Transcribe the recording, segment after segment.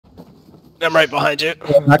I'm right behind you.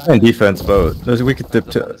 Not playing defense, but we could dip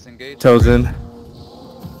toes in.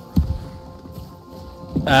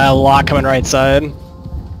 Lock coming right side.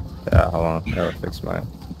 Yeah, hold on. I gotta fix mine.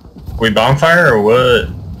 We bonfire or what?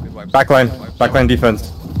 Backline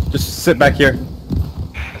defense. Just sit back here.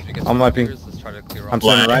 I'm wiping. I'm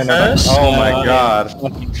sitting right now. Oh my god.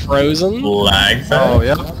 Fucking frozen. Lag fest? Oh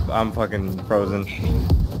yep. I'm fucking frozen.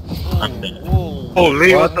 I'm dead.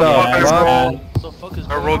 Holy, what the fuck is I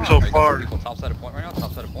going rolled on? so far. Top side of point right now,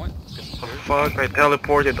 top side of point. The fuck, I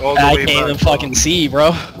teleported all the I way can't even back. fucking see,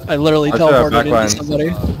 bro. I literally I should have teleported into backline. somebody.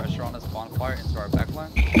 Pressure on this bonfire into our backline.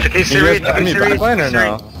 Okay, You Siri, guys got me Siri, backline or Siri.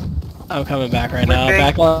 no? I'm coming back right now. Okay.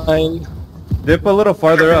 Backline. Dip a little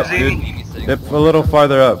farther up, dude. Dip a little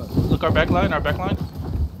farther up. Look, our backline, our backline.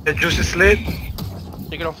 The juice is lit.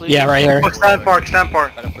 Take it on fleet. Yeah, right here. Oh, stand park, stand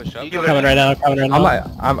park. Gotta push up. Coming right now. Coming right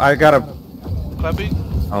now. I gotta. Clappy.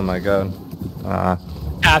 Oh my god.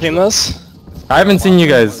 Tapping this. I haven't seen you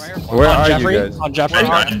guys. Where On are Jeffrey. you guys? On Jeffrey.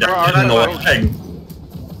 I'm dead in the lag.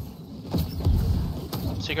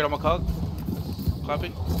 Secret on my cog.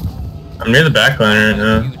 Clappy. I'm near the backline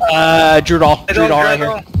right now. Drew doll. Drew doll right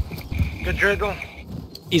here. Good dreidel.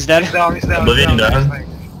 He's dead. He's down, he's down. Oblivion down.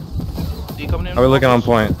 D coming in. Are we looking on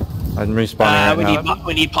point? I'm respawning right now.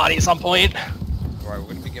 We need potty at some point. Alright, we're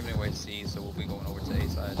gonna be giving away C, so we'll be going over to A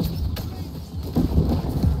side.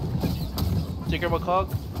 Secret on my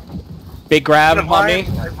cog. Big grab on me.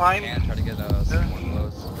 I'm fine. And try to get someone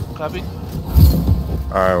close. Clappy.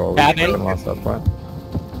 Alright, well, we Tapping. haven't lost that point.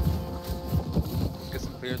 Get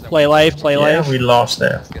some clears. Play life. Play Yeah, life. we lost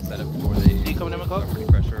that. Let's get set up before they D coming in my cog. Pretty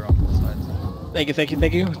pressure on both sides. Thank you. Thank you.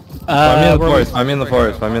 Thank you. I'm in the where forest. I'm in the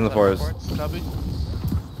forest. I'm in the forest. Copy.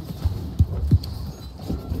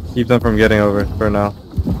 Keep them from getting over for now.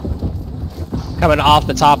 Coming off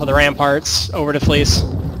the top of the ramparts over to Fleece.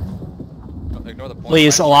 Ignore the point.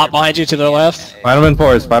 Fleece, a lot behind you to the left. Fight them in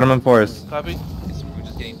forest. Fight them in forest. Copy. We're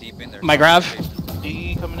just getting deep in there. My grab.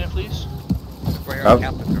 D coming in, please. Up.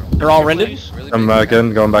 They're all rendered. I'm back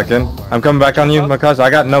in. Going back in. I'm coming back on you, Makash. I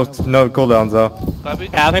got no cooldowns though. Copy.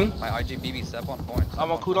 Having. My IGBB step on point.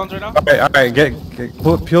 I'm on cooldowns right now.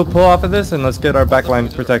 Alright. Pull off of this and let's get our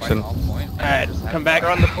backline protection. Alright, come back.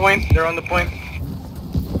 They're on the point, they're on the point.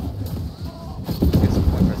 Get some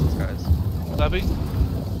point presence, guys. Copy.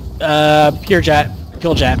 Pure jet.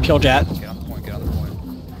 Kill jet. Kill jet. Get on the point. Get on the point.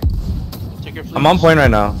 Take your fleet. I'm on point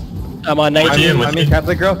right now. I'm on 19. I mean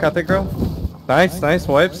Catholic girl. Nice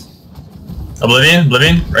wipes. Oblivion,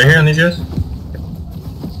 right here on these guys. I'm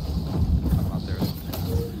out there.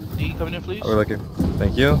 D coming in, please. We're looking.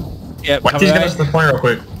 Thank you. Yep. Wipe coming these back. guys to the point real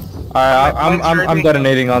quick. Alright, I'm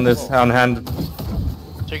detonating on this on hand.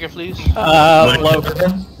 Take your fleas. Low.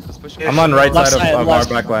 Let's push it. I'm on right Left side of our left.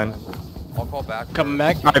 backline. I'll call back. Coming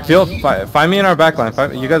back. Alright, find me in our backline.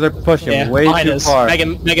 You guys are pushing Yeah. way Behind too us. far.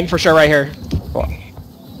 Megan for sure right here.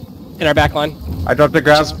 In our back line. I dropped the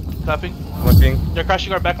grab. Clapping. Looking. They're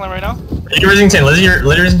crashing our backline right now. Lady Risington, Lady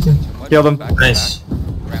Risington. Killed him. Nice.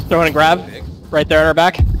 Throwing a grab. Right there in our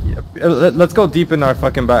back. Let's go deep in our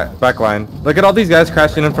fucking backline. Look at all these guys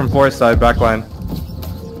crashing in from forest side backline.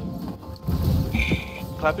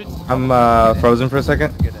 Clapping. I'm frozen for a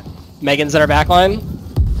second. Get in. Megan's in our back line.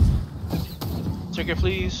 Take your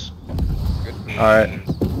fleas. Alright.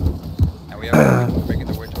 And we have people making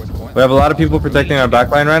their way towards the point. We have a lot of people protecting our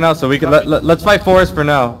backline right now, so we can let's fight forest for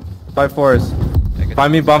now. Fight forest.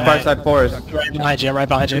 Find me bonfire side forest. Right behind you. I'm right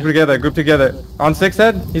behind Group you. together. Group together. On 6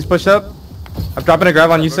 head. He's pushed up. I'm dropping a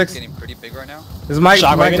grab on Road's U6. getting pretty big right now. This is my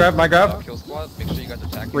Shotgun. grab. My grab. Kill squad. Make sure you guys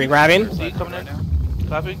attack. Re-grabbing. D coming in.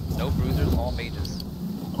 Clapping. No bruisers. All mages.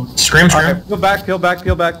 Scream. Alright, peel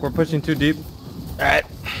back. We're pushing too deep. Alright.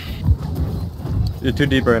 You're too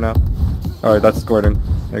deep right now. Alright, that's Gordon.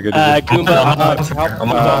 Yeah, good. Goomba. I'm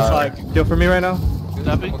on Kill for me right now.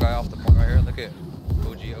 Clapping. Guy off the point right here. Look at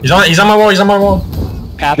OG. He's on my wall.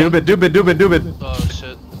 Happy. Do it. Oh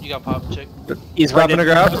shit. You got pop check. He's Dropping a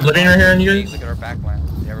rendered. grab. Living right here on you guys. Look at our backline.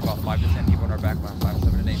 We have about 5 to 10 people in our backline. 5,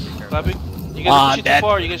 7, 8. Take care of Clapping. You Ah, guys are pushing dead. too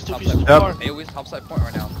far. You guys too pushing too Yep. far. AoE's Topside point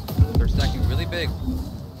right now. They're stacking really big.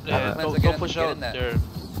 Yeah, Don't push out. They're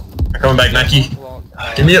They're coming back, Nike.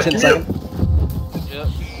 Give me up. 10 seconds. Yep.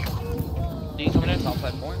 D coming in.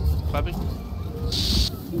 Topside point. Clapping.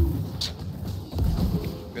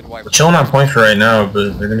 Good wipe. We're chilling on point for right now,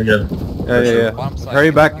 but they're gonna get. Yeah. Bottom side,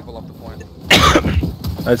 Hurry back. people off the point.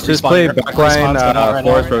 Let's just play Respawn. backline Respawn's going on right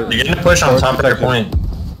forest. now. They're getting a push on top of their point.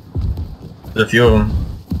 There's a few of them.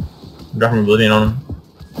 I'm dropping Oblivion on them.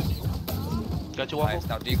 Got you waffle. Nice.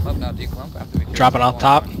 Now D clump. After we kill Dropping off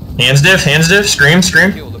top. Hands diff. Scream.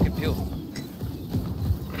 Peel. Look at peel.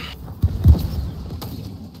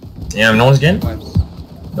 Damn, no one's getting. Wipes.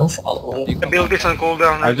 Don't follow. The build is on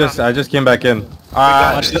cooldown. I just came back in.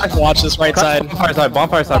 Watch this right side. Bonfire side,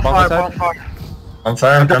 bonfire side, bonfire side. I'm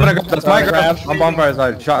fire, I'm coming. That's my grab. I'm bonfire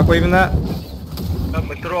side. Shockwaving that.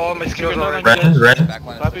 I threw all my skills already. Red.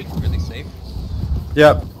 Backline really safe.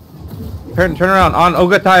 Yep. Turn around on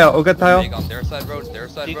Oga tile. Big on their side road. Their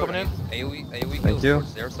side D road. coming in. AoE Thank kills you.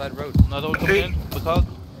 towards their side road. Another one coming in. Look out.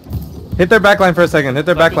 Hit their backline for a second. Hit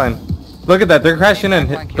their backline. Look at that. They're crashing in.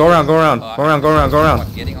 Go around. Go around.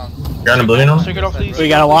 Getting on. You're on the building now? Take it off, please. We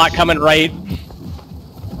got a lot coming right.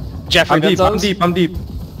 Jeffrey, I'm deep. I'm deep.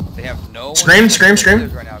 They have no. Scream.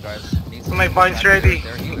 Right now, guys. Needs My bine's ready.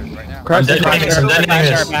 They're healers right now. Crash dead. back. They're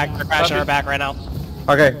crashing our back. They're crashing our back right now.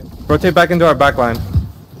 Okay. Rotate back into our backline.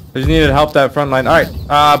 We just needed help that front line. Alright.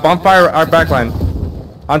 Bonfire our backline.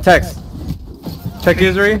 On text. Check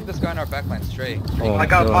usury. This guy in our backline straight. Oh, I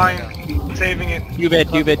got God. mine. Saving it. You bid.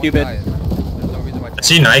 There's no reason why. I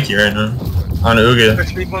see Nike right now. On Uga.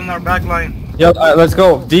 There's people in our back line. Yep, let's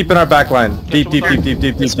go. Deep in our backline. Deep.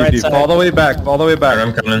 This right side. All the way back. Alright,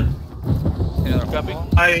 I'm coming.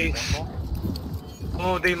 Nice.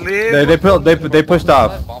 Oh, they live. They pushed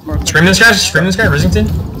off. Scream this guy, Risington.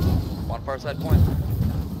 Bonfire side point.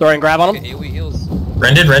 Throwing grab on him. Okay, AoE heals.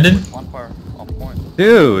 Rended. Bonfire on point.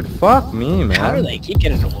 Dude, fuck me, man. How do they keep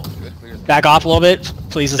getting Good clears. back off a little bit?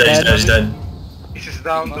 Please, is He's dead. dead. He's just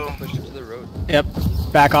down though. Push him to the road. Yep.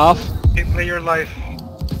 Back off. Hey, play your life.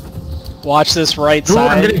 Watch this right Dude,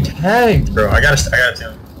 I'm side. getting tagged, bro. I gotta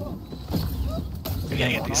too. We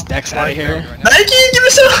gotta get these decks out of here. Right now. Nike, give me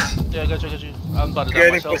some! Yeah, I got you. I'm about to die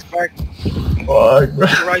Getting myself. pushed back. Fuck, bro.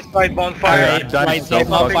 Right side bonfire. Alright. Right so side fucking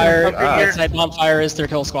bonfire. fucking Right here. side bonfire is their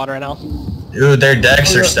kill squad right now. Dude, their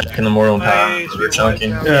decks are stuck in the mortal Nice. path. They're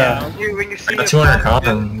chunking. Yeah. When you see I got a 200 pop,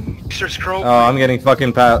 con. Mr. Scroll. Oh, I'm getting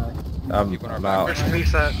fucking pat. I'm out. Where's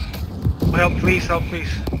police at? Help, please.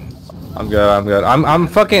 I'm good. I'm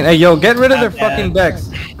fucking. Hey, yo, get rid of their fucking decks.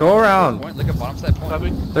 Go around. Point. Look at bottom side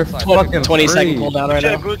point. They're Side. fucking 20 second free. cooldown right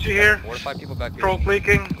Check now. Gucci here. 4 to 5 people back here. Troll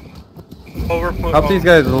clicking. Overput. Help these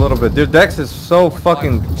guys a little bit. Their decks is so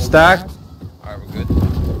fucking stacked. Alright, we're good.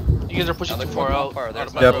 You guys are pushing too Now far look out. for bonfire. Out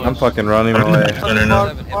of my Yep, road. I'm fucking running away. No.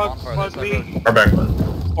 7 hit bonfire. Fuck There's me. side road. Our back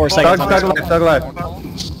one. 4 Tug seconds. life.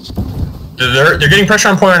 They're getting pressure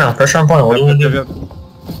on point right now. Pressure on point. What do we do?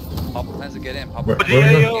 Pop plans to get in. Pop Where- plans where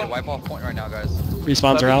to we get go? in. Wipe off point right now, guys.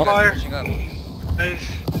 Respawns are out. Fire. Pushing up. Nice.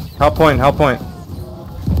 Help point.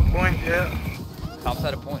 Point, yeah. Top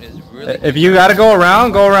side of point is really. If you gotta go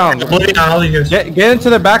around, go around. Bleeding on all you guys. Get into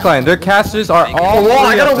their backline. Their casters are all Wall, I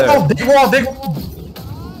three got up a wall. there. Big wall.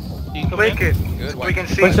 You come Click in. it. Good. We can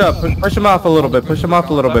see. Push up. Push them off a little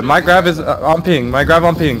bit. My grab is on ping.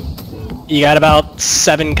 You got about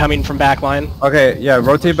 7 coming from backline. Okay, yeah,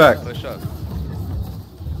 rotate back. Push up.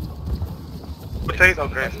 Rotate.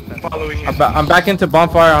 Okay. Following you. I'm back into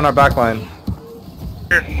bonfire on our backline.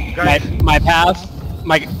 Here, guys. My path.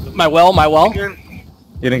 My well. Again,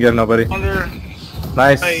 You didn't get nobody. under.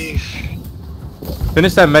 Nice. Nice.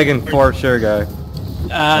 Finish that Megan for sure, guy.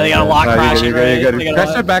 They got a lot No, crashing. you're Right? good. They got a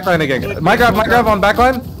Crash lot- that backline again. My grab on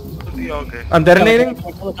backline. Okay. I'm detonating.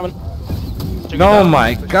 Coming. No,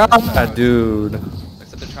 my god, dude.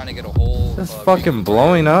 Except they're trying to get a whole. This fucking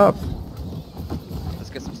blowing up. Let's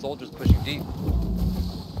get some soldiers pushing deep.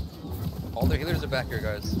 All their healers are back here,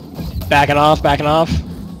 guys. Backing off.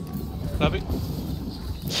 Copy.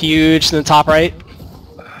 Huge in the top right.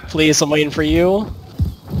 Please, I'm waiting for you.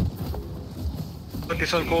 Put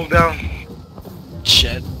this on cooldown.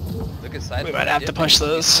 Shit. Look at side. We might have to push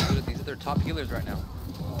this. These are their top healers right now.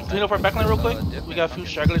 Clean up our backline real quick. We got a few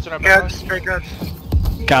stragglers in our Cats, backline. stray cats.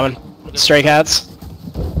 Coming. Stray cats.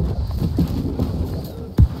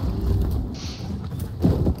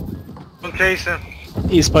 I'm chasing.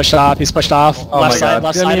 He's pushed off. Oh Left my side, god.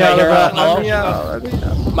 left Get side me right out here. of that. Hello? Let me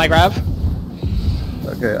out. My grab.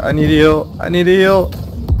 Okay, I need a heal.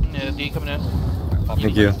 Yeah, D coming in.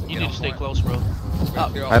 Thank you. You need to stay close, bro.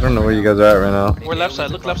 I don't know where you guys are at right now. We're left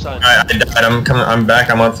side. Look left side. I died. I'm coming. I'm back.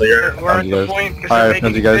 I'm on clear. We're at the guys. point because Alright, they're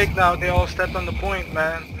thank you making guys. big now. They all stepped on the point,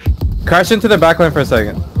 man. Crash into their backline for a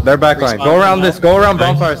second. Their backline. Go around this. Go around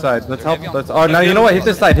bonfire side. Let's help. Oh, now you know what? Hit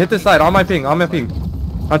this side. On my ping. On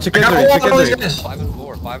I got all those Chicken. guys. 5 and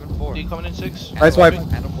 4. 5 and 4. D coming in 6. Nice wipe.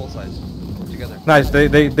 And on both sides. Together. Nice.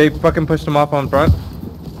 They fucking pushed them off on front.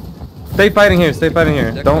 Stay fighting here.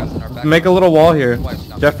 Don't make a little wall here.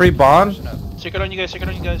 Jeffrey, Bond. Pushing up. Check it on you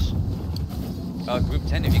guys. Group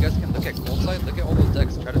 10, if you guys can look at cold side, look at all those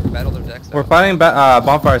decks. Try to battle their decks. We're fighting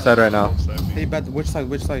bonfire side right now. Hey, bet which side?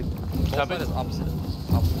 Cold side is opposite.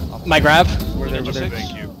 My grab. Where they're Ninja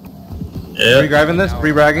 6. Yeah. Re-grabbing this.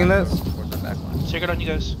 Re-ragging this. Towards their back line. Check it on you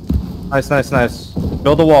guys. Nice.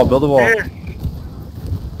 Build a wall. Here.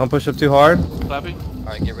 Don't push up too hard. Clapping.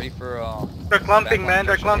 Alright, get ready for They're clumping, man.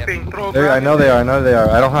 They're backline push. clumping. Throw I know they are. I know they are.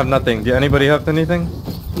 I don't have nothing. Do anybody have anything?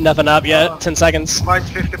 Nothing up yet. 10 seconds. Provides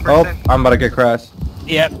 50%. Oh, I'm about to get crashed.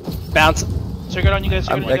 Yep. Bounce. Triggered on you guys.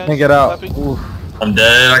 I Triggered on you guys. can't get out. Clapping. Oof. I'm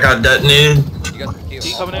dead. I got detonated. You guys can keep.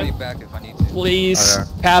 Keep I'll coming call in. you back if I need to. Please. Okay.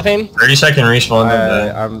 Pathing. 30-second respawn. I'm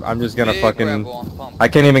dead. I'm just gonna Big fucking. grab on pump. I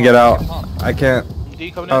can't even get out. Pump. I can't. D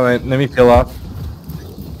coming in. Oh wait, let me peel off.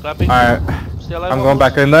 Clapping. All right, Stay alive. I'm going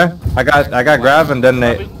back in there. I got grab and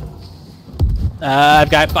detonate.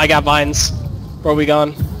 Clapping. I got vines. Where are we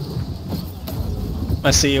going? I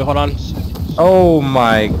see you. Hold on. Oh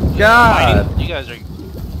my god. You guys are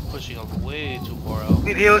pushing up way too far out.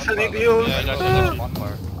 Need heals, I need heals. Yeah, I got you.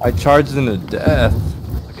 Bonfire. I charged into death.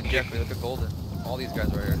 Look at Jeffrey, look at Golden. All these guys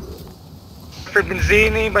right here. For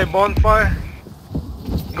Benzini by Bonfire.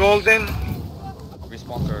 Golden.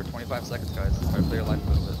 Respawn for 25 seconds, guys. Try to play your life a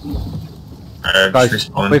little bit. Alright, Guys,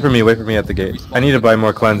 just respawn. wait for me at the gate. I need to buy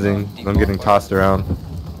more cleansing. I'm getting tossed around.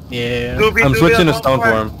 Yeah. I'm switching to stone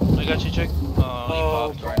form. I got you, check.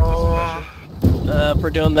 Oh, He oh. We're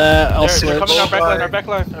doing that. I'll popped. They're coming switch. our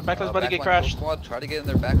backline. Our backline's about to get Backline, crashed. Squad, try to get in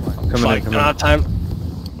their backline. Coming in, Fuck, coming don't have in. time.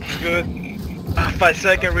 Good.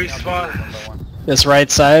 5-second respawn. This right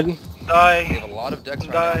side. We Die. have a lot of decks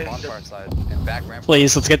right now on Bonfire side and back ramp.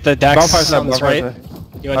 Please, let's get the decks Bonfire side, on this bonfire right.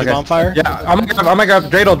 side. You want to do bonfire? Yeah, I'm gonna grab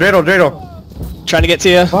Dreidel. Trying to get to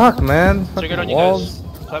you. Fuck, man. Triggered on Fucking you walls.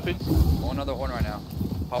 guys. Clapping. Go another horn right now.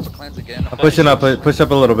 Pop a cleanse again. I'm pushing up, push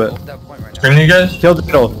up a little bit. Go up that point right now. Screaming you guys? Kill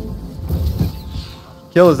Dreidel.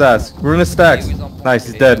 Kill his ass. Ruin his stacks. AOE's on point. Nice,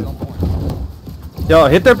 he's AOE's dead. on point. Yo,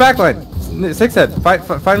 hit their backline. Six head,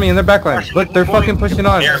 find me in their backline. Look, they're fucking pushing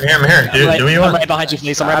on. I'm here. Do what you I'm want. right behind you,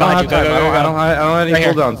 please. I'm I right don't behind have you. Go, time. go, go, I go. don't have any Right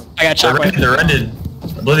here. cooldowns. I got shockwave. They're rented.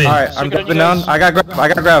 Oblivion. Alright, I'm Secret on jumping you down. guys. I got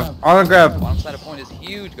grab. On grab. Bottom side of point is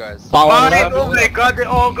huge, guys. Following Mine, up. oh my god, they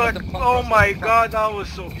all got, oh my god, that was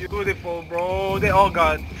so beautiful, bro. They all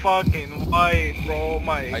got fucking white, bro,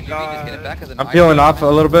 my IGB just getting god. back as an I'm peeling off a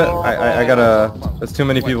little bit. I gotta. There's too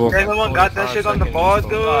many people. Anyone got that shit on the board,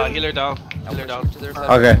 dude? Healer down. Healer down. To their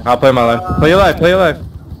side. Okay, I'll play my life. Play your life.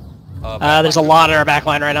 There's a lot in our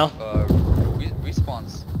backline right now.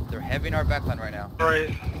 Respawns. They're heavy in our backline right now.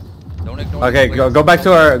 Right. Don't ignore. Okay, the go back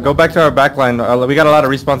to our backline. We got a lot of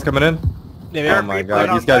respawns coming in. Maybe. Oh my god,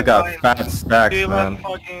 these guys got fat stacks, man.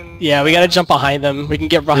 Yeah, we gotta jump behind them. We can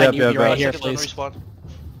get behind Yep, you yep, right here, Seconds on please. respawn.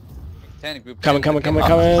 10 group. Coming.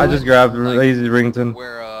 10, I just grabbed Lazy Rington.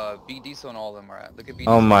 Where BD and all of them are at. Look at BD.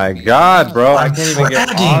 Oh my god, bro, I can't even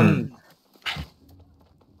get on.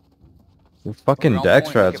 You're fucking deck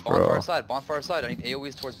strats, bro. Bonfire side. I need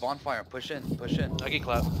AoEs towards bonfire. Push in. I can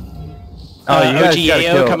clap. Oh, you guys gotta OGAO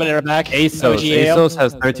kill. coming in our back. ASOS. OGAO. ASOS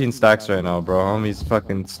has 13 stacks right now, bro. Homie's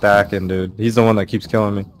fucking stacking, dude. He's the one that keeps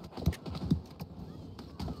killing me.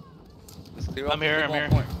 I'm here.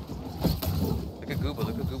 Look at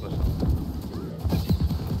Gooba.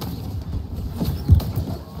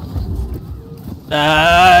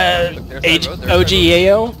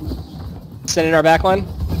 OGAO. Sending our backline.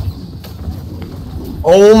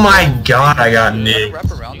 Oh my god, I got nicked.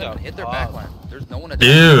 Wrap around them and hit their backline. There's no one to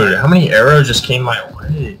Dude, how many arrows just came my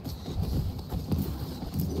way?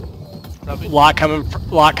 Lot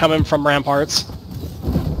coming from ramparts.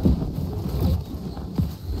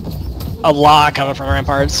 A lot coming from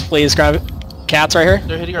ramparts. Please grab it. Cats right here.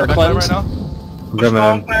 They're hitting our Or backline cleanse. right now. Good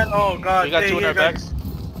man. Oh god, We got two in our guys. backs.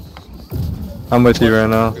 I'm with you right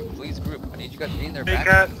now. Please group. I need you guys to be in their Big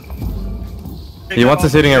back. cat. He wants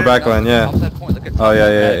us hitting our backline, yeah. Off that point, look at Oh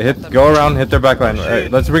yeah. Go around, hit their backline.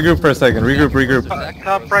 Alright, let's regroup for a second. Regroup.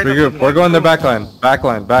 Top right. Regroup. We're going their backline.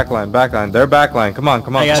 Backline. Their backline. Come on.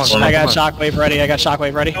 I got shockwave ready.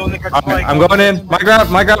 Okay, I'm going in. My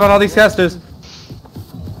grab on all these casters.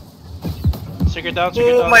 Secret down.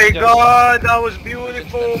 Oh my god, that was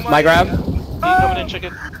beautiful. My grab. Coming in,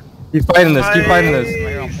 chicken. Keep fighting this. right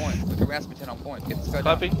here on point. Look at Rasputin on point. Get this guy down.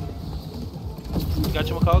 Clapping. Got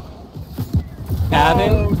you, McCog.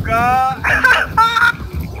 Having. Oh god.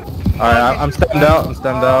 Alright, I'm stemmed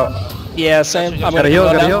out. Yeah, same. I'm Gotta gonna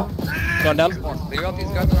heal. Going down. Clear out these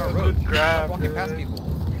guys on our road. Good grab, Stop walking past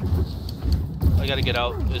people. I gotta get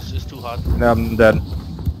out. It's too hot. No, I'm dead.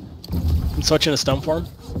 I'm switching to stone form.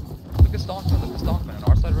 Look at Stonkman on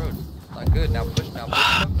our side road. Not good. Now push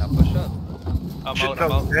up. I'm Should out.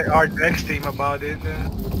 tell our next team about it.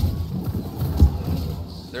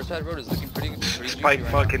 Their side road is looking pretty Spike juicy right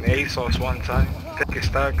fucking ASOS one time. Take his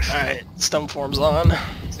stacks. Alright, stone form's on. now.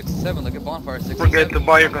 6-7. Look at bonfire. 6-7. Forget to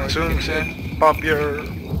buy your consumes and pop your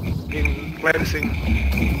in cleansing.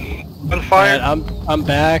 On Alright, fire. I'm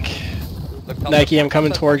back. Look, Nike, I'm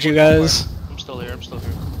coming towards you guys. I'm still here.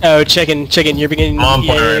 Oh, chicken, you're beginning. I'm on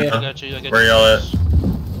point Yeah, right yeah, now. I got you. Where y'all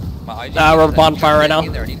at? My IG we're is bonfire right now.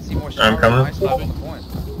 there. I need to see more I'm coming. on the point.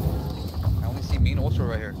 I only see mean ultra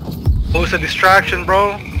right here. Oh, it's a distraction,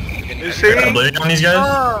 bro. You see? Got a bleeding on these guys?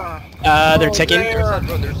 Ah, They're ticking. Bro,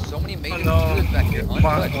 there's so many major no. units back here.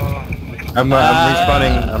 Untouched. I'm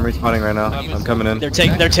respawning. I'm respawning right now. I'm coming in.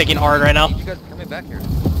 They're ticking hard right now. You guys coming back here.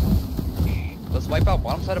 Let's wipe out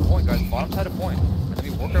bottom side of point, guys. Bottom side of point. And then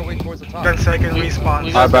we work our way towards the top. 10 second respawn.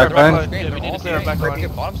 We Our got back clear line? Yeah, we need to clear our back Get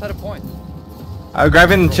line. bottom side of point. I'm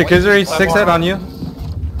grabbing Chikizuri 6 head on you.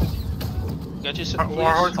 Got you.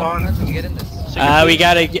 Warhorse on. Sometimes we can get in this.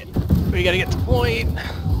 We gotta get to point.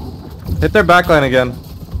 Hit their backline again.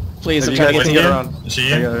 Please, If I'm you trying to guys get can to get you. around. See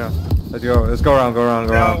Yeah, you? yeah, yeah. Let's go. Let's go around. Go around.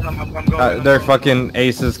 Go around. I'm going. They're fucking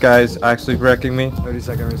aces, guys. Actually wrecking me.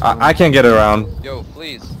 30-second respawn. I can't get around. Yo,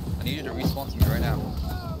 please. I need you to respawn to me right now.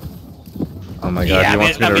 Oh my god, Yeah, he I'm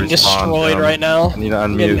wants me to being respawn. destroyed right now. I need to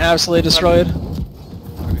I'm getting unmute. absolutely destroyed.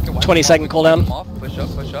 We can wipe 20 them second off, we can wipe cooldown. them off. Push up,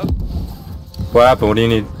 push up. What happened? What do you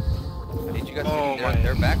need? I need you guys Oh to my. get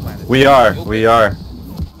their backline. We are.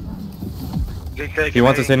 They take He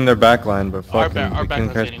wants us me. hitting their backline, but Our fucking back we can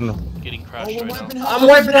line's crash getting, them. getting crashed right now. I'm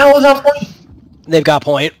wiping howls on point. They've got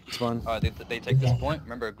point. Spawn. They take this point.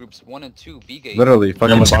 Remember, groups 1 and 2, B gate. Literally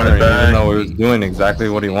fucking almost got it firing, back. even though it was doing exactly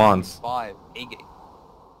what he wants. 5, A gate.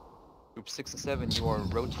 Group 6 and 7, you are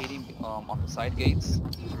rotating on the side gates.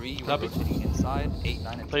 3, you are Copy. rotating inside. 8,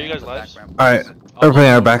 9, and 10. Play you guys the lives? back ramp. Alright, they're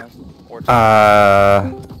playing our back. Or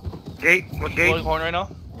Gate? What gate? Blowing horn right now.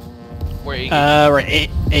 We're A gate. We're at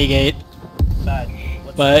A gate,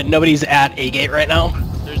 but nobody's at A gate right now.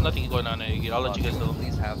 There's nothing going on at A gate. I'll let you guys know.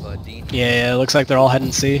 Please have D. Yeah, it looks like they're all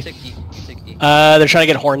heading C. Take E. Take E. They're trying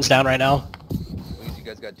to get horns down right now. Please, you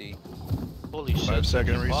guys got D. Holy shit.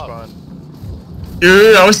 5-second just popped. respawn.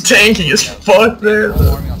 Dude, I was tanking as fuck there.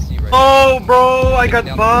 No army on C right Oh, bro, I got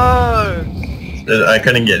bugged. I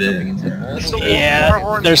couldn't get in.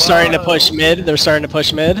 Yeah, they're starting to push mid. They're starting to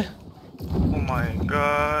push mid. Oh my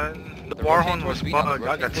god. The Warhorn was bugged.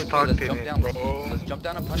 I got stuck in it, bro. Let's jump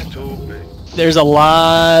down and punch him. Stupid. There's a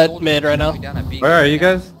lot mid right now. Where are you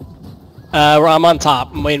guys? I'm on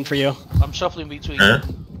top. I'm waiting for you. I'm shuffling between. Huh?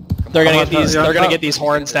 They're gonna get Yeah, these. yeah, They're gonna yeah. get these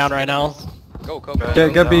horns down right now. Go, go,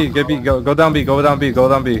 Get B, get B, go down B, go down B, go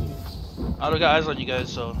down B. I don't got eyes on you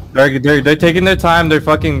guys, so. They're taking their time. They're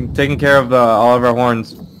fucking taking care of all of our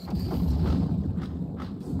horns.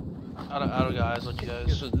 I don't got eyes on you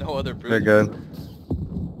guys. There's no other brute. They're good.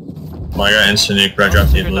 Oh, I got instant nuke, but I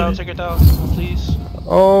dropped the Take her down, ability. take her down, please.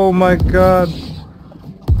 Oh my god.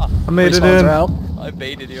 I made it Respawns are in. out. I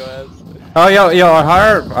baited your ass. Oh yo,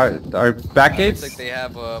 our back Looks like gates. they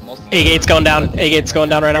have most. A gate's going down. A gate's going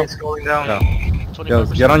down right now. It's going down. Yo,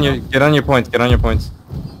 25% get on your points. Get on your points.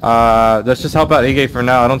 Let's just help out A gate for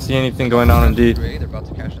now. I don't see anything going on in D. They're about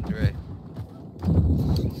to cash in through A.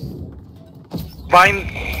 Vine.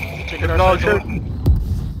 Take her No, down.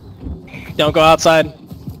 shoot. Don't go outside. Like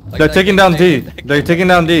They're that taking guy- down D. that They're guy- taking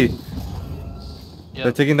down D. Yeah,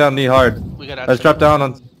 They're taking down D hard. we got Let's drop down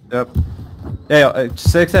on. Yep. Yeah,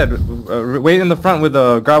 6 head. Wait in the front with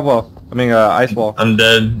the grab wall. I mean, ice wall. I'm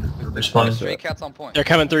dead. Respawning. Stray cats on point. They're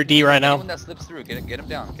coming through D right now. Anyone that slips through, get him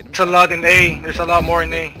down. Get him There's a lot in A. There's a lot more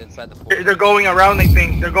in A. inside the fort. They're going around, I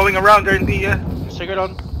think. They're going around. They're in D, yeah. Take her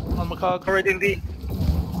down on Macaque. Alright, in D.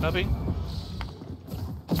 Copy.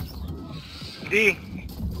 D.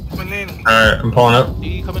 Coming in. Alright, I'm pulling up.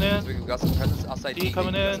 D coming in. We've got some presence outside D D.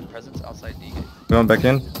 coming We've got in. some presence outside D. Going back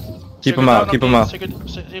in. Keep Take her them down out. on Keep them gate. out.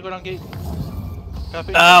 Take her down gate.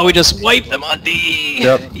 Copy. We just wiped them on D.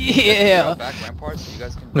 Yep. Yeah. Back ramparts, so you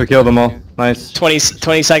guys can. We killed them all. Nice. 20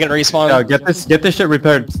 second respawn. Yeah, get this shit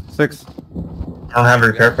repaired. 6. I don't have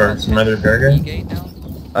repair parts. Am I the repair D guy? gate now.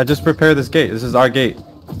 I just prepared this gate. This is our gate.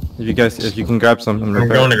 If you can grab some and I'm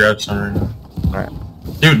repair. going to grab some right now.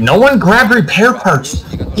 Alright. Dude, no one grabbed repair parts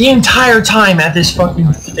the entire time at this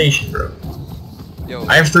fucking station, bro. Yo,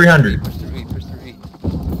 I have 300. Push through E. Push through E.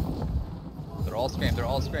 They're all scream. They're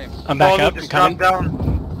all scream. I'm back Follow, up. I'm just drop coming.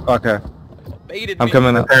 down. Okay. Baited I'm me.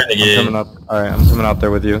 coming up. Repair the I'm gate. coming up. Alright, I'm coming out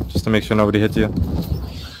there with you just to make sure nobody hits you.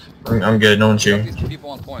 I'm good. No one's Drop here. these 2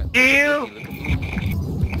 people on point. Ew.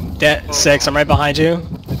 6. I'm right behind you.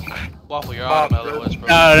 Waffle, you're out of LOS, bro.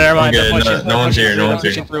 Oh, never mind. I'm good. They're No one's here. No they're one's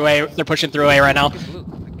here. pushing through A. They're pushing through A right now.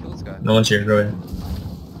 Kill this guy. No one's here. Go ahead.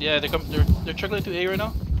 Yeah, they're trickling to A right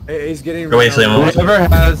now. He's getting. Go away, Slim. Whoever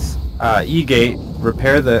has E gate,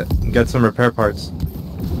 repair get some repair parts.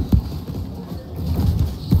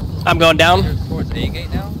 I'm going down. Towards A gate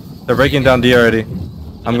now. They're breaking down D already.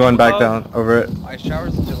 I'm going back down over it. Ice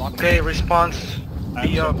showers to lock. Okay, response. I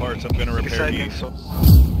have some parts. I'm gonna repair Seconds.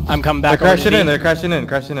 these. I'm coming They're back over to crashing D. in. They're crashing in.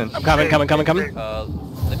 Crashing in. I'm coming.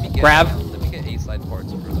 Let's Let me get, Grab. Let me get A side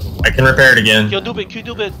parts for a little while. I can repair it again. Kill Dubik, kill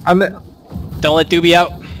Dubik. Don't let Doobie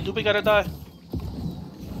out. Dubik gotta die.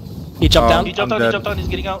 He jumped down. He jumped I'm out, he dead. jumped out, he's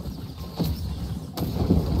getting out.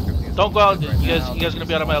 Don't go out, you guys gonna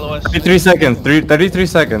be out of my LOS. 33 seconds. 33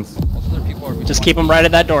 seconds. Most of their people are Just keep him right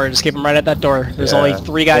at that door. Just keep him right at that door. There's only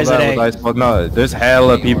 3 guys Hold at that A. with ice ball. No, there's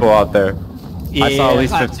hella people out there. Yeah. I saw at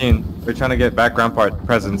least 15. We're trying to get background part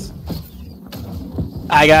presence.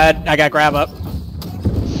 I got grab up.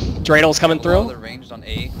 Dreidel's coming All through. the ranged on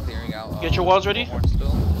A, clearing out. Get your walls ready. Horn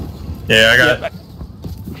still. Yeah, I got it.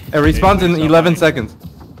 It respawns in 11 seconds.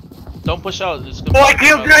 Don't push out. It's gonna Oh, I be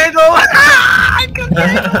killed out. Dreidel! I killed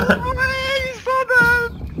Dreidel! You saw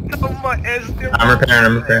that? Oh my ass still. I'm repairing,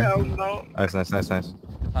 I'm repairing. Hell no. Nice.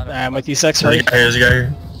 I'm with you, 6. There's a Hurry. guy here, there's a guy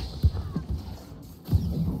here.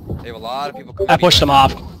 They have a lot of people coming. I pushed him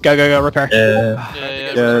off. Go, repair. Yeah.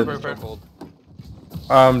 Yeah. Perfect.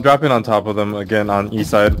 Dropping on top of them again on east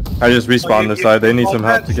side. I just respawned this side. They need some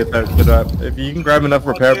help to get that shit up. If you can grab enough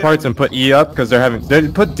repair parts and put E up, because they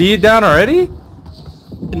put D down already?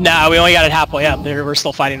 Nah, we only got it halfway up. We're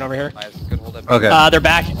still fighting over here. Nice, good hold that.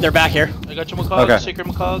 Okay. They're back here. I got you, Macog. Okay. Secret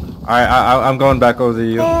Macog. Alright, I'm going back over to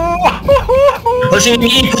you. Pushing an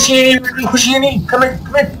E, pushing an E. Come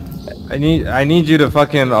here. I need you to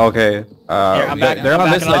fucking okay. I'm back- they're I'm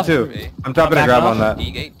on this backing side off. too. I'm dropping a backing grab off. on that.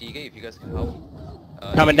 D-gate, if you guys can help.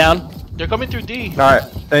 Coming down. They're coming through D. Alright.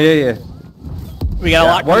 Yeah. We got a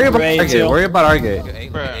lot Worry coming about through A our gate. too. Worry about our gate. Look at A,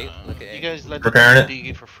 look at A, look at A. You guys let Repairing the it.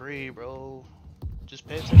 D for free, bro. Just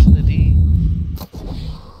pay attention to D.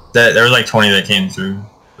 There was like 20 that came through.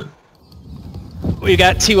 We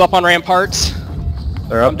got 2 up on ramparts.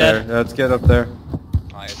 They're up I'm there. dead. Let's get up there.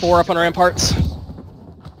 Nice. 4 up on ramparts.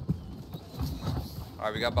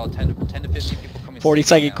 Alright, we got about 10 to 15 people coming. 40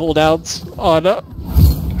 second cooldowns on up.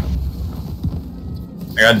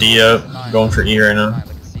 I got D up, going for E right now.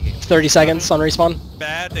 30 seconds on respawn.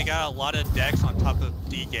 Bad, they got a lot of decks on top of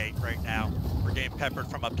D gate right now. We're getting peppered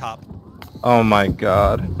from up top. Oh my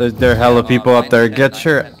god. There are hella people up there. Get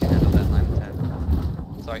your...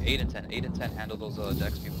 Sorry, 8 and 10. 8 and 10 handle those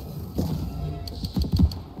decks people.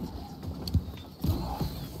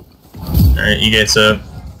 Alright, E gates up.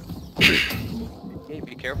 Okay,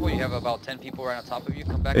 be careful, you have about 10 people right on top of you.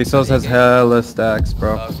 Come back. ASOS has hella stacks,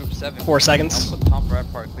 bro. Group 7. 4 seconds. Help with top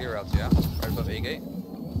right part clear outs, yeah? Right above A gate.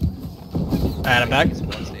 Alright, I'm back.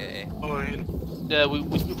 Yeah, we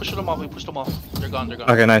pushed them off. We pushed them off. They're gone.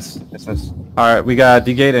 Okay, nice. Alright, we got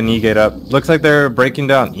D gate and E gate up. Looks like they're breaking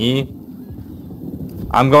down E.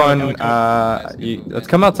 I'm going, let's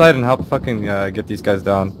come outside and help fucking get these guys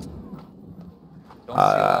down. Don't see a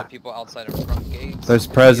lot of people outside of front gates. There's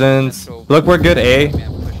presence. Look, we're good, A.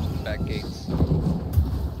 Man, push to the back gates.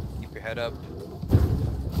 Keep your head up.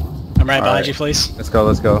 I'm right behind Alright. you, please. Let's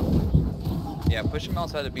go. Yeah, push him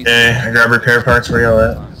outside the beast. Okay, I grab repair parts. Where y'all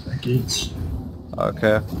at? Gates.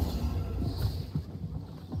 Okay.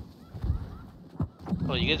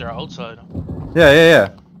 Oh, you guys are outside. Yeah.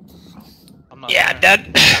 I'm not. Yeah, there.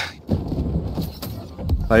 dead.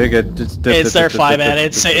 Oh, you're good. Just dip, It's dip, their dip, 5, dip, man. dip,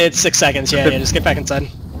 It's dip. 6 seconds. Yeah, just get back inside.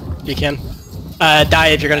 If you can. Die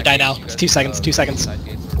if you're gonna die now. It's 2 seconds. 2 seconds.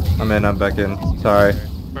 I'm in. I'm back in. Sorry.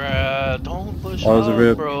 Bruh, don't push Oh, it was a out,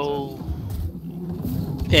 rip. bro.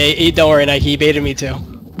 Hey, don't worry, Nike. He baited me too.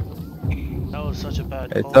 That was such a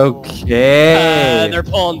bad It's call. okay. They're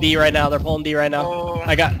pulling D right now. Oh,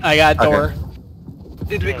 I got door.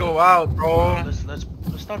 did we go out, bro?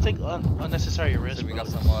 Let's not take unnecessary risks. So we bro. got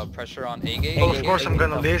some pressure on A gate. Of course I'm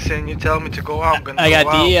gonna listen. You tell me to go out, I'm gonna I go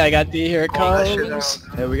got out. D. I got D. Here it Call that shit comes.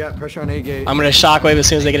 out. Hey, we got pressure on A gate. I'm gonna shockwave as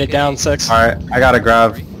soon as they get it down. 6. Alright, I gotta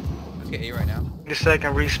grab. Let's get A right now. The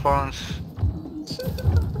second response.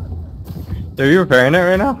 Are you repairing it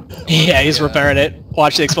right now? Yeah, he's repairing it.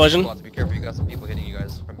 Watch the explosion. Be careful, you got some people hitting you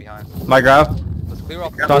guys from behind. My grab. Let's clear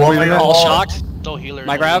off. Don't leave it. All shocked. No healer.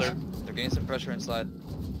 My no grab. healer. They're getting some pressure inside.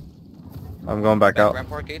 I'm going back out.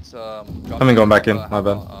 Rampart gates. I mean, going back in. My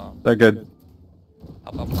bad. They're good.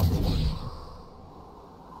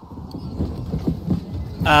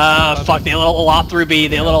 Up. Fuck. They let a lot through B.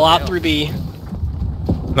 They let a lot through B. No.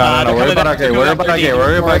 They're Worry coming about our back- gate. they're Worry coming about back our through gate. D.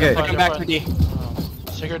 Worry about our They're gate. coming back through D.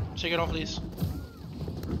 Shake it off, please.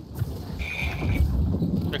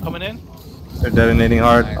 They're coming in. They're detonating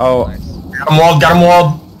hard. Nice, Oh. nice. Got him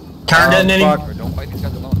walled. Counter detonating. fuck. Don't fight these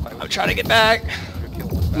guys alone. Fight with I'm trying to get back. your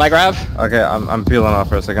kill. My grab. Okay, I'm peeling off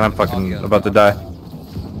for a second. I'm fucking about to die.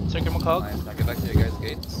 Second Macog. Nice. Now get back to your guys'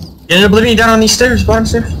 gates. Get Oblivion down on these stairs, bottom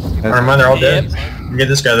stairs. Never mind, they're all dead. Yep. We get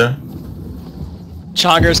this guy though.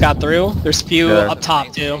 Chonger's got through. There's few Yeah. up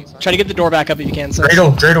top too. Try to get the door back up if you can. 6. Dreidel.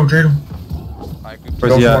 Alright, group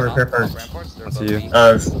Where's Go he for at? more repair parts. Ramparts, they're I see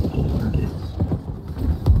above you. B.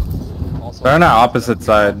 They're on the opposite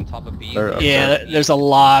side. Top of B. They're- Yeah, there's a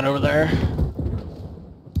lot over there.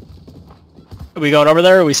 Are we going over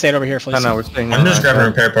there or are we staying over here, No, Felicia? no, we're staying. I'm just here. grabbing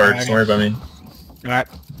repair parts. Don't worry about me. Alright.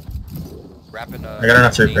 Wrapping, I got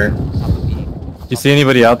enough to repair. top of B. You see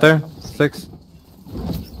anybody out there? 6?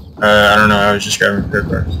 I don't know. I was just grabbing repair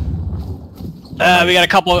parts. We got a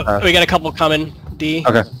couple. We got a couple coming. D.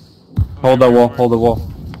 Okay. Hold the wall. Hold the wall.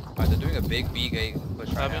 Alright, they're doing a big B gate push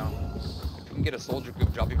right now. If we can get a soldier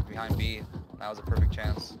group dropping behind B, that was a perfect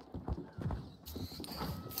chance.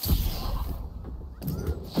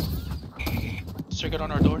 Circuit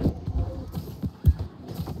on our door.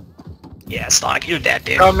 Yeah, Stock, you're dead,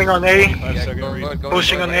 dude. Coming on A. Yeah, so go, good. go, go,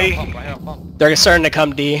 Pushing go, on right A. here pump, right here on pump. They're starting to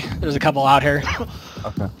come D. There's a couple out here.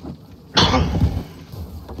 Okay.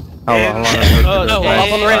 How long? is Oh, it? no,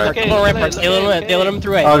 Up on the ramp. okay, Up on the ramparts. okay, They let them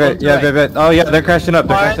through A. Okay, yeah, baby. Oh yeah, they're crashing up.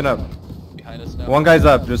 They're crashing up. Behind us now. One guy's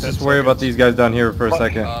up. Just worry about these guys down here for a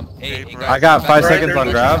second. Hey, guys, I got back 5 inside. seconds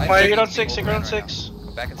on grab. Circuit on 6, circuit on 6.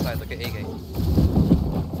 Back inside, look at A gate.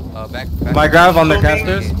 Back. My grab on their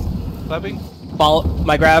casters. Clapping. Follow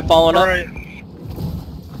my grab following up. Alright.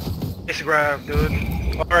 Nice grab, dude.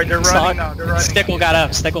 Alright, they're Stock. running now. They're running. Stickle got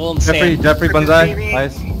up. Stickle and Jeffrey, Stan. Jeffrey Banzai.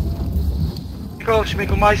 Nice. Coach,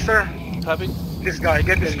 Meister. Clapping. This guy,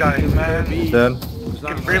 get this guy, man. Dead.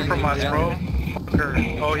 Get free from us, bro.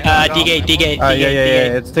 Fucker. Oh, yeah. D gate. D gate.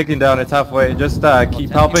 Yeah, it's ticking down. It's halfway. Just keep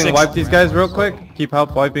helping wipe these guys real quick. Keep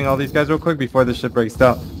wiping all these guys real quick before the ship breaks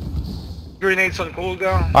down. Grenades on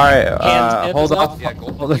cooldown. Alright, Hands, hold nips off. Yeah,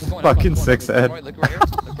 go. Hold Keep the going, fucking keep going, 6 keep head. going. Look right here.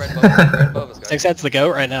 Look right above us. Right above us, guys. Six head's the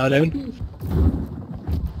goat right now, dude. Yo,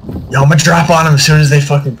 I'm gonna drop on them as soon as they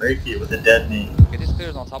fucking break you with a dead knee. Get these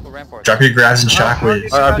clears on top of rampart. Drop your grabs and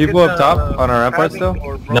shockwaves. Are people up top on our rampart still? No,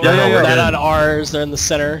 Yeah, no, yeah, we're They're good. not ours. They're in the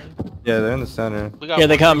center. Yeah, they're in the center. We got Here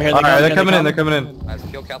they one. come. Here they come. Alright, here they're coming in. They're come. coming in. Nice,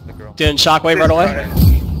 kill Catholic girl. Doing shockwave right away.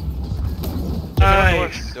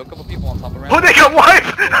 Nice. Still a couple people on top of Oh, rampart. they got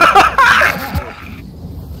wiped!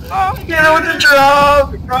 Oh, get out with the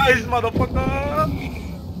drop! Surprise, motherfucker!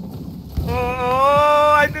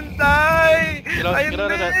 Oh, I didn't die! Get out- I get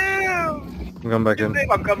out of that. lived! I'm going back in.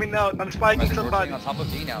 I'm coming out. I'm spiking Guys, we're somebody. on top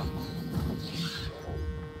of D now.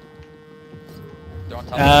 They're on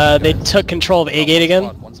top of They D, guys. took control of A gate again.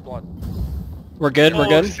 One squad. We're good. We're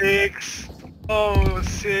good. 6. Oh,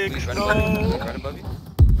 6. Please, right No. above you. Right above you.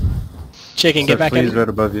 Chicken, get back Please, in. right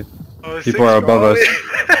above you. Oh, People are above us.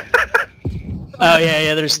 Oh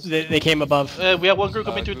yeah. They came above. We have one group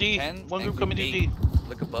coming through Group D. 10 One and group coming through D.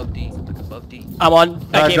 Look above D. Look above D. I'm on.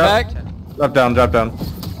 I came drop. back. 10. Drop down, drop down.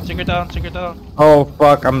 Secret down, secret down. Oh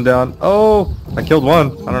fuck, I'm down. Oh, I killed one.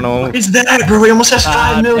 I don't know. It's that, bro. He almost has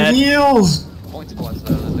 5 mil dead. heals. Point squads.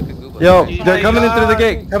 Look at Google. Yo, Oh they're my coming in through the God.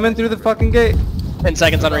 gate. Come in through the fucking gate. 10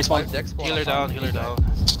 seconds on respawn. Healer down, healer down.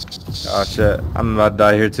 Oh shit, I'm about to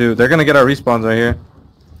die here too. They're gonna get our respawns right here.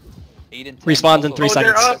 Respawns in 3 Oh,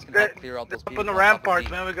 they're seconds. up. They're up on the ramparts,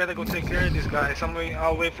 man. We gotta go take care of these guys.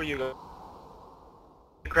 I'll wait for you guys.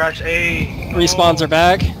 Crash A. Respawns are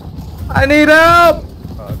back. I need help!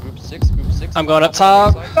 Group 6, group 6. I'm going up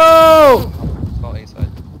top. Oh! It's called A side.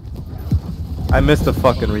 I missed the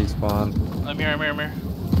fucking respawn. I'm here, I'm here, I'm here.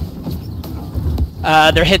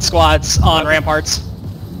 They're hit squads on ramparts.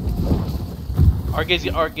 Our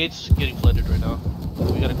gate's getting flooded right now.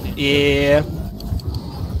 We gotta clean. Yeah.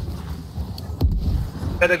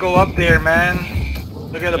 Gotta go up there, man.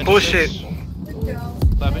 We gotta push it.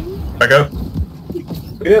 Clapping. Back up. We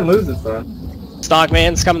didn't lose this time.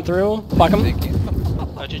 Stockman's coming through. Fuck him. Thank you.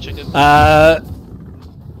 How'd you check it?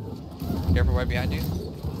 Careful right behind you.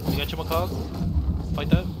 You got your Macog? Fight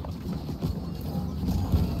that.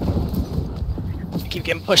 I keep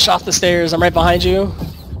getting pushed off the stairs. I'm right behind you.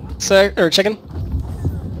 Chicken.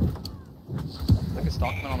 Like a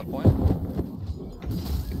stockman on the point.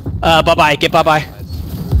 Bye-bye. Get bye-bye. Nice.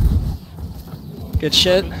 Good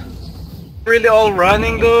shit. Really all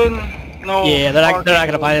running, dude? No. Yeah, they're not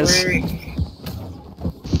gonna find us.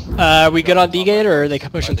 We good on D gate or are they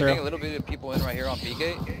pushing They're getting a through? little bit of people in right here on B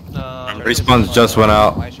gate. Respawns just went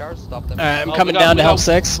out. My showers, stop them. Alright, I'm Oh, coming we got- down we to help got-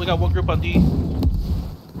 6. We got one group on D.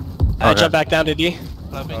 Okay. Jump back down to D.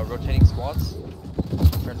 Clapping. Rotating squads.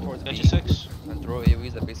 Turn towards Got B. you 6. And throw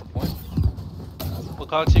AoEs at base of point.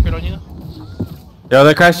 Macog secret on you. Yo,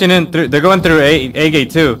 they're crashing in through. They're going through A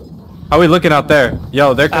gate too. How we looking out there?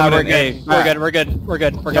 Yo, they're coming We're in A. good. We're good. We're good. We're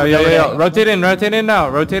good. We're Yo, good. yo, yo, yo. Rotate in now.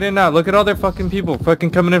 Rotate in now. Look at all their fucking people fucking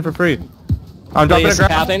coming in for free. I'm dropping a grab.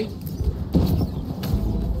 Pathing.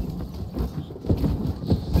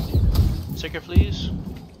 Secret please.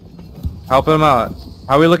 Helping them out.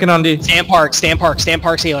 How we looking on D? Stand Park's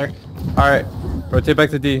healer. Alright. Rotate back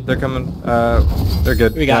to D. They're coming. They're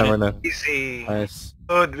good. We got it. Right now. Easy. Nice.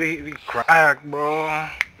 Dude, we cracked, bro.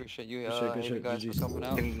 Appreciate you, Good shit, guys GG's. for coming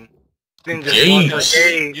out. And then just Jeez. watch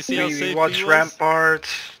the You see how we safe watched he was? ramparts,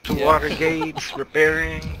 2 Yeah. water gates,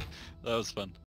 repairing. That was fun.